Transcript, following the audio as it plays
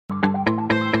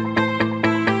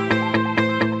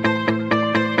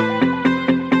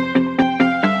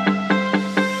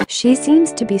She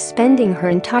seems to be spending her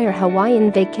entire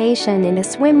Hawaiian vacation in a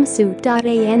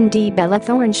swimsuit.And. Bella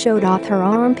Thorne showed off her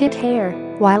armpit hair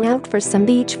while out for some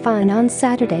beach fun on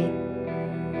Saturday.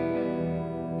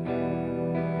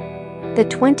 The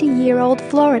 20-year-old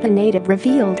Florida native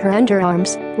revealed her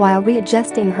underarms while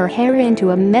readjusting her hair into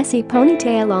a messy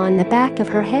ponytail on the back of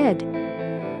her head.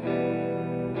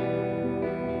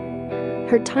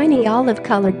 Her tiny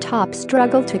olive-colored top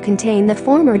struggled to contain the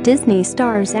former Disney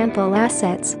star's ample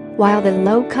assets, while the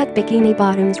low-cut bikini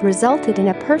bottoms resulted in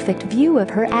a perfect view of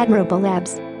her admirable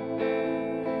abs.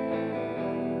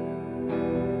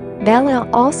 Bella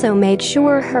also made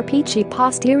sure her peachy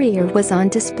posterior was on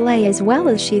display as well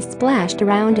as she splashed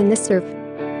around in the surf.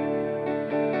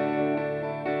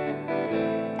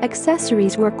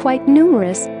 Accessories were quite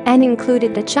numerous and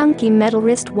included a chunky metal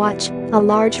wristwatch, a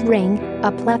large ring,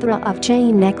 a plethora of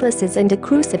chain necklaces and a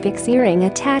crucifix earring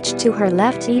attached to her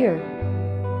left ear.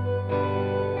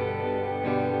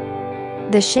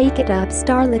 The shake-it-up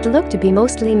starlet looked to be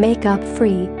mostly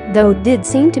makeup-free, though did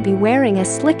seem to be wearing a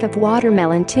slick of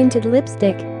watermelon-tinted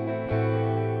lipstick.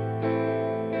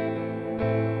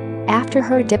 After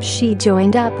her dip, she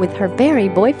joined up with her very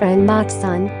boyfriend not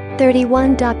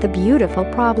sun.31. The beautiful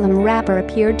problem rapper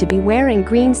appeared to be wearing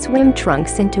green swim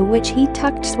trunks into which he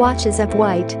tucked swatches of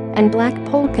white and black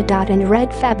polka dot and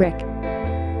red fabric.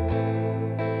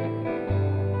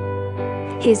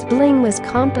 His bling was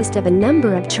composed of a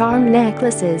number of charm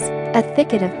necklaces, a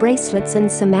thicket of bracelets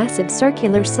and some massive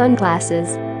circular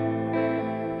sunglasses.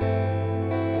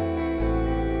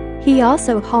 He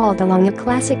also hauled along a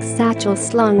classic satchel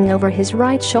slung over his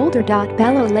right shoulder.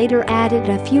 Bella later added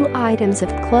a few items of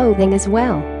clothing as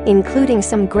well, including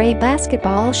some gray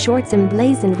basketball shorts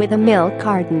emblazoned with a milk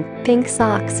carton, pink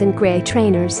socks and gray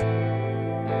trainers.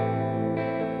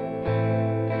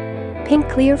 Pink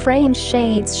clear frame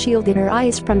shades shielded her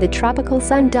eyes from the tropical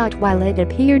sun. While it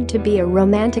appeared to be a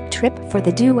romantic trip for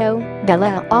the duo,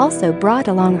 Bella also brought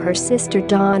along her sister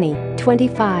Donnie,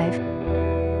 25.